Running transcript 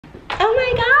Oh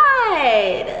my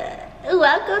God!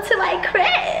 Welcome to my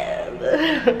crib.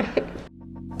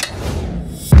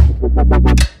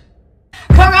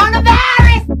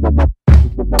 Coronavirus!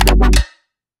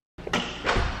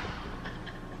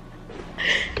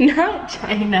 Not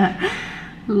China.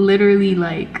 Literally,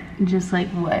 like, just like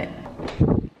what?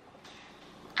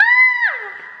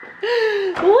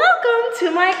 Welcome to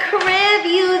my crib,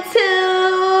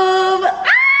 YouTube.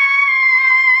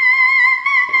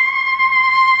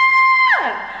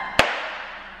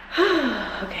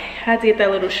 Okay, I had to get that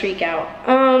little shriek out.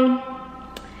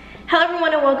 Hello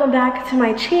everyone and welcome back to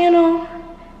my channel.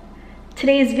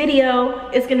 Today's video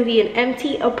is gonna be an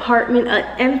empty apartment, an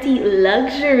empty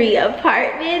luxury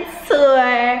apartment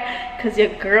tour, cause your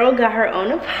girl got her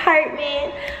own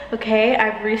apartment. Okay,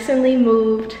 I've recently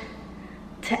moved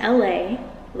to LA,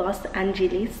 Los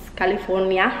Angeles,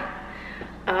 California.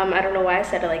 I don't know why I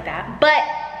said it like that, but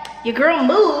your girl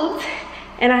moved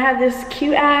and I have this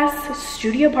cute ass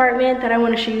studio apartment that I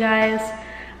want to show you guys.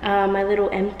 My little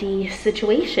empty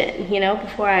situation, you know,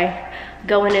 before I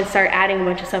go in and start adding a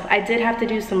bunch of stuff. I did have to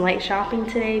do some light shopping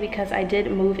today because I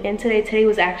did move in today. Today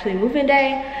was actually move-in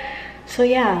day. So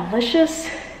yeah, let's just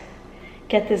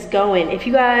get this going. If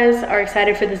you guys are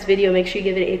excited for this video, make sure you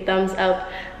give it a thumbs up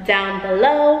down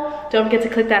below. Don't forget to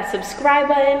click that subscribe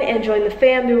button and join the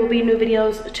fam. There will be new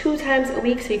videos 2 times a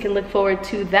week, so you can look forward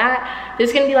to that.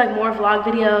 There's gonna be like more vlog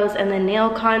videos and then nail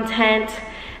content.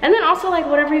 And then also like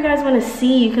whatever you guys wanna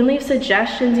see, you can leave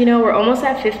suggestions, you know, we're almost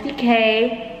at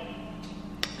 50K.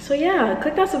 So yeah,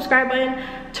 click that subscribe button,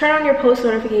 turn on your post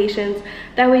notifications.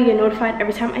 That way you get notified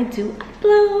every time I do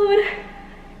upload.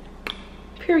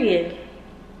 Period.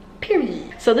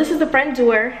 So this is the front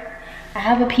door. I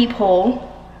have a peephole.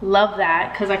 Love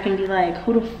that, because I can be like,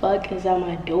 who the fuck is at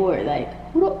my door? Like,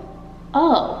 who the,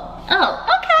 oh,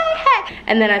 okay, hey.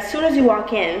 And then as soon as you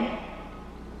walk in,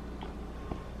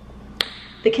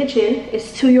 the kitchen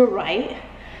is to your right.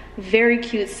 Very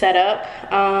cute setup.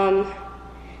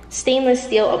 Stainless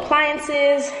steel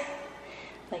appliances,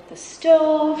 like the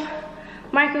stove,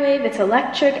 microwave, it's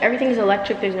electric. Everything is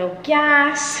electric, there's no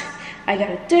gas. I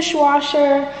got a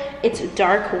dishwasher. It's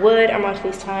dark wood. I'm on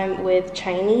FaceTime with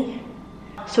Chinese.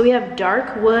 So we have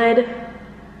dark wood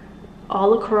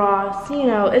all across, you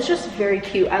know, it's just very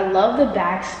cute. I love the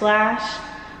backsplash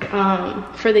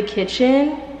for the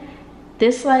kitchen.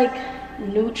 This like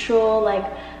neutral, like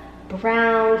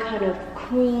brown kind of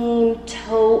cream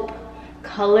taupe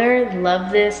color.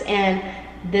 Love this. And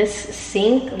this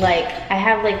sink, like I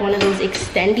have like one of those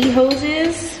extendy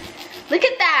hoses. Look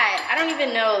at that. I don't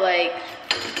even know like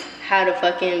how to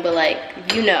fucking, but like,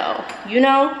 you know.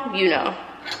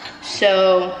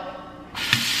 So,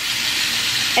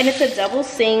 and it's a double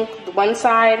sink. One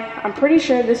side, I'm pretty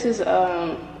sure this is,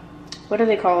 what do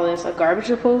they call this? A garbage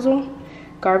disposal?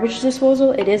 Garbage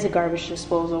disposal? It is a garbage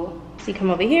disposal. So you come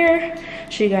over here,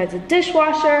 show you guys the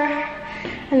dishwasher,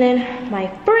 and then my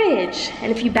fridge. And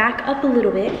if you back up a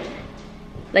little bit,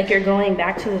 like you're going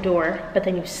back to the door, but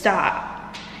then you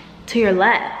stop, to your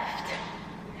left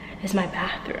is my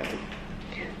bathroom.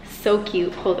 So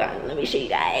cute. Hold on, let me show you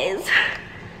guys.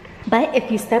 But if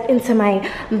you step into my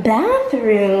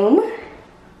bathroom,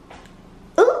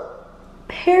 ooh,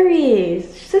 period.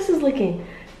 This is looking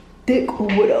thick or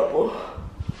whatever.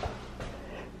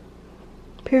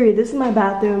 Period. This is my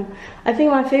bathroom. I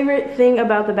think my favorite thing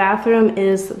about the bathroom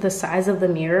is the size of the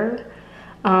mirror.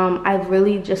 I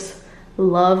really just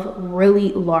love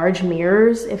really large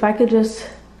mirrors. If I could just,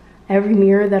 every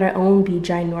mirror that I own be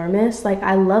ginormous, like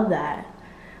I love that.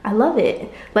 I love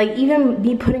it. Like even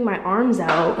me putting my arms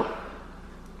out,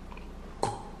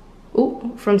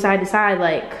 ooh, from side to side,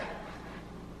 like,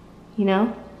 you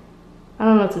know, I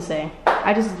don't know what to say.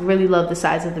 I just really love the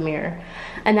size of the mirror.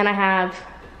 And then I have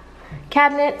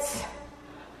cabinets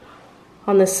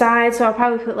on the side, so I'll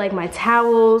probably put like my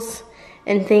towels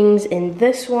and things in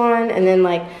this one, and then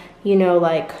like, you know,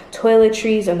 like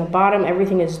toiletries on the bottom.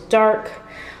 Everything is dark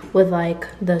with like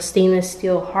the stainless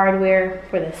steel hardware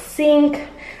for the sink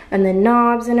and the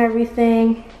knobs and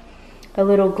everything. A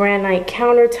little granite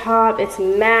countertop. It's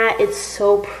matte. It's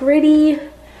so pretty.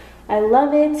 I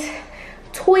love it.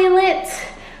 Toilet.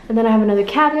 And then I have another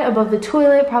cabinet above the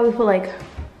toilet. Probably put like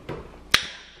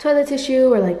toilet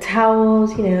tissue or like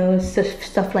towels, you know,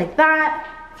 stuff like that.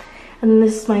 And then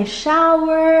this is my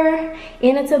shower.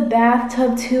 And it's a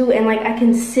bathtub too. And like I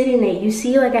can sit in it. You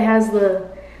see like it has the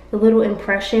little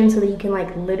impression so that you can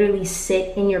like literally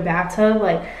sit in your bathtub.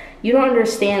 Like you don't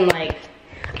understand, like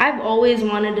I've always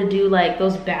wanted to do like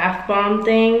those bath bomb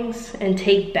things and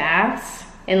take baths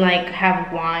and like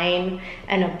have wine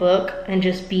and a book and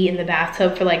just be in the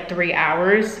bathtub for like 3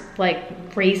 hours, like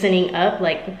raisening up,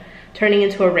 like turning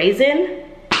into a raisin.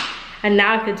 And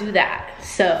now I could do that.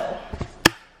 So,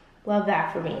 love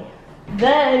that for me.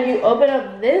 Then you open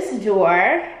up this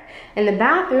door in the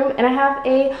bathroom and I have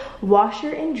a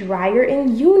washer and dryer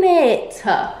in unit,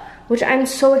 which I'm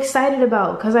so excited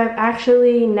about because I've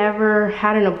actually never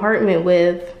had an apartment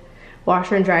with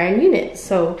washer and dryer in unit.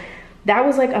 So that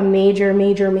was like a major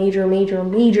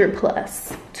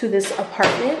plus to this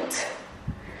apartment.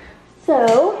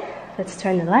 So let's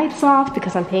turn the lights off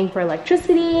because I'm paying for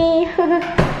electricity.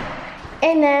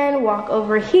 And then walk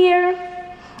over here.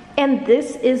 And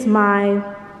this is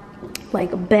my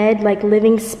like bed, like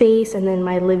living space, and then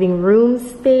my living room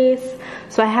space.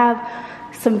 So I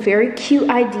have some very cute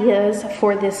ideas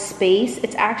for this space.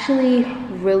 It's actually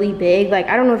really big. Like,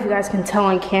 I don't know if you guys can tell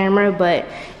on camera, but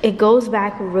it goes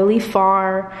back really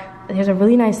far. There's a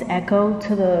really nice echo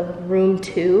to the room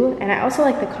too. And I also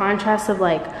like the contrast of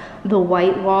like the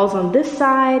white walls on this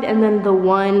side and then the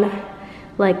one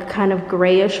like kind of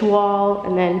grayish wall,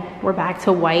 and then we're back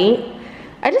to white.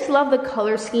 I just love the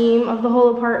color scheme of the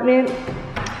whole apartment.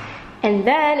 And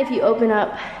then if you open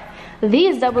up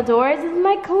these double doors, this is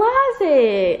my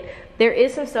closet. There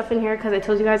is some stuff in here because I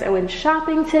told you guys I went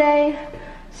shopping today.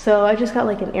 So I just got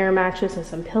like an air mattress and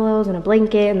some pillows and a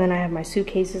blanket, and then I have my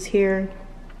suitcases here.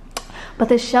 But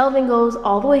the shelving goes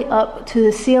all the way up to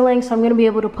the ceiling, so I'm gonna be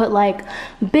able to put like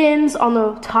bins on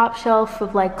the top shelf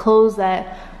of like clothes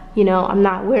that, you know, I'm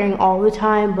not wearing all the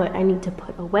time, but I need to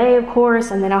put away, of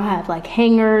course. And then I'll have like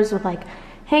hangers with like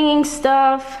hanging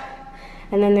stuff.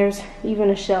 And then there's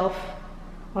even a shelf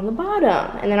on the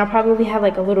bottom. And then I'll probably have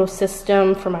like a little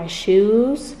system for my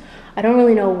shoes. I don't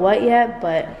really know what yet,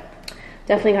 but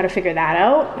definitely got to figure that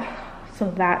out. So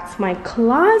that's my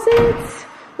closet.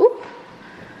 Ooh.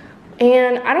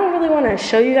 And I don't really want to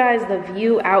show you guys the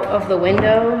view out of the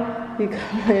window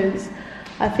because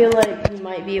I feel like you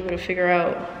might be able to figure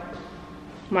out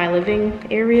my living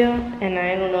area, and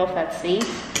I don't know if that's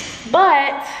safe,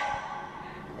 but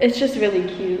it's just really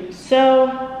cute.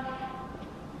 So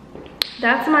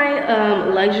that's my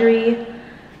luxury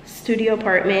studio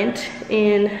apartment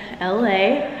in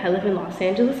LA. I live in Los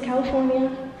Angeles, California.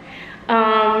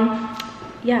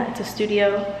 Yeah, it's a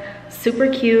studio, super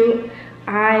cute.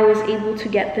 I was able to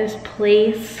get this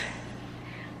place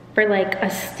for like a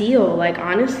steal. Like,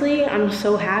 honestly, I'm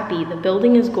so happy. The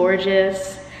building is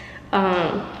gorgeous.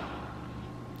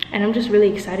 And I'm just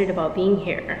really excited about being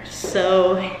here.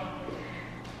 So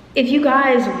if you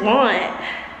guys want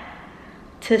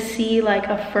to see like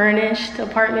a furnished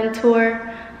apartment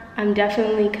tour, I'm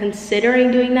definitely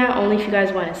considering doing that, only if you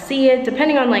guys want to see it,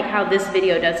 depending on like how this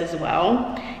video does as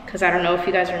well, because I don't know if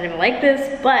you guys are gonna like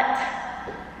this, but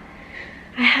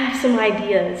I have some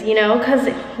ideas, you know, because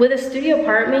with a studio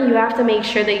apartment, you have to make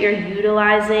sure that you're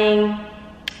utilizing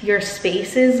your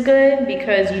space is good,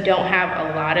 because you don't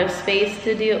have a lot of space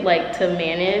to do, like, to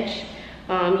manage.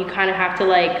 You kind of have to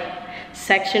like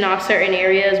section off certain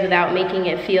areas without making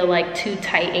it feel like too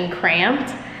tight and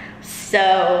cramped.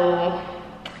 So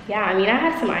yeah, I mean, I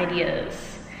have some ideas.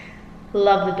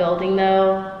 Love the building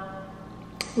though.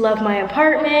 Love my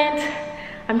apartment.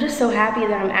 I'm just so happy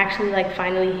that I'm actually like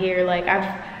finally here. Like,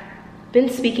 I've been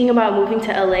speaking about moving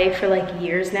to LA for like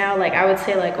years now. Like, I would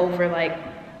say like over like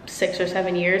 6 or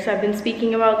 7 years I've been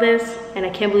speaking about this, and I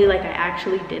can't believe like I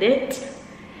actually did it.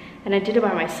 And I did it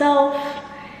by myself,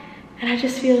 and I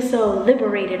just feel so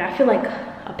liberated. I feel like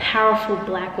a powerful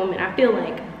Black woman. I feel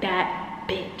like that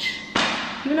bitch,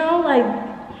 you know, like,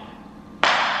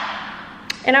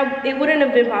 and it wouldn't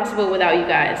have been possible without you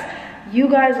guys. You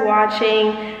guys watching,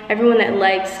 everyone that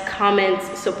likes,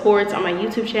 comments, supports on my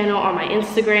YouTube channel, on my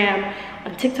Instagram,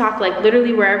 on TikTok, like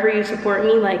literally wherever you support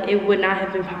me, like it would not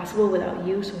have been possible without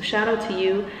you. So shout out to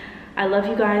you. I love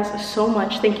you guys so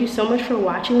much. Thank you so much for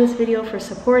watching this video, for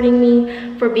supporting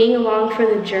me, for being along for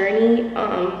the journey.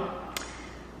 I'm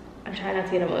trying not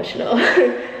to get emotional.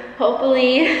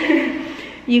 Hopefully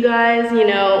you guys, you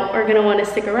know, are gonna want to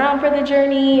stick around for the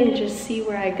journey and just see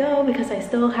where I go, because I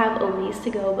still have a ways to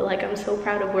go, but like I'm so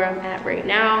proud of where I'm at right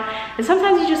now. And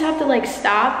sometimes you just have to like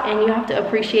stop and you have to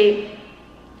appreciate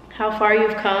how far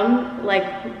you've come,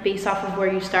 like based off of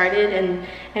where you started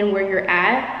and where you're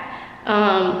at.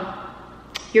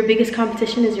 Your biggest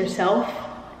competition is yourself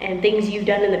and things you've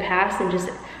done in the past, and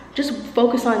just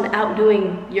focus on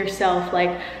outdoing yourself.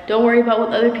 Like, don't worry about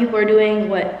what other people are doing,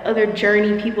 what other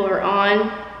journey people are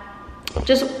on.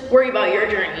 Just worry about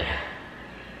your journey.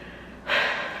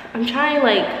 I'm trying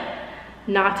like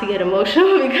not to get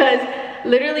emotional because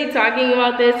literally talking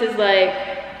about this is like,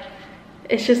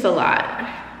 it's just a lot.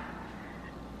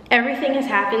 Everything has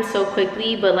happened so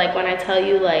quickly, but like when I tell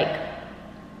you like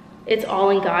it's all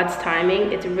in God's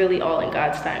timing. It's really all in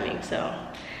God's timing. So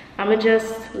I'm gonna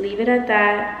just leave it at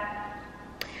that.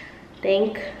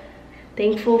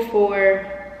 Thankful for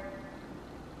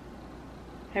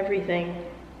everything,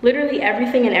 literally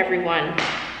everything and everyone.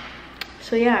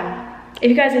 So yeah, if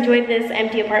you guys enjoyed this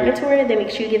empty apartment tour, then make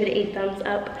sure you give it a thumbs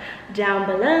up down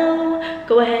below.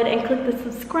 Go ahead and click the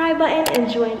subscribe button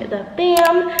and join the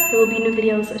fam. There will be new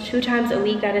videos 2 times a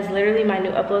week. That is literally my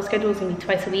new upload schedule. It's gonna be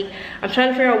twice a week. I'm trying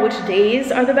to figure out which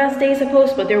days are the best days to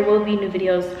post, but there will be new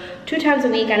videos 2 times a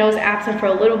week. I know I was absent for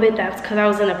a little bit. That's because I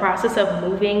was in the process of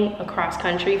moving across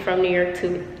country from New York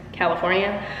to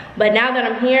California. But now that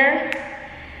I'm here,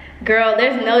 girl,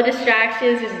 there's no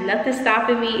distractions. There's nothing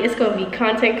stopping me. It's gonna be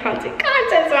content.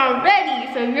 So I'm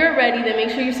ready. So if you're ready, then make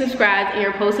sure you subscribe and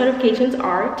your post notifications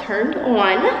are turned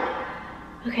on.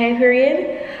 Okay,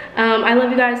 period. I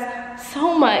love you guys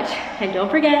so much. And don't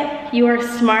forget, you are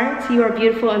smart, you are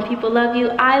beautiful, and people love you.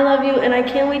 I love you, and I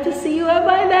can't wait to see you at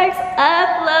my next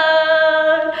upload.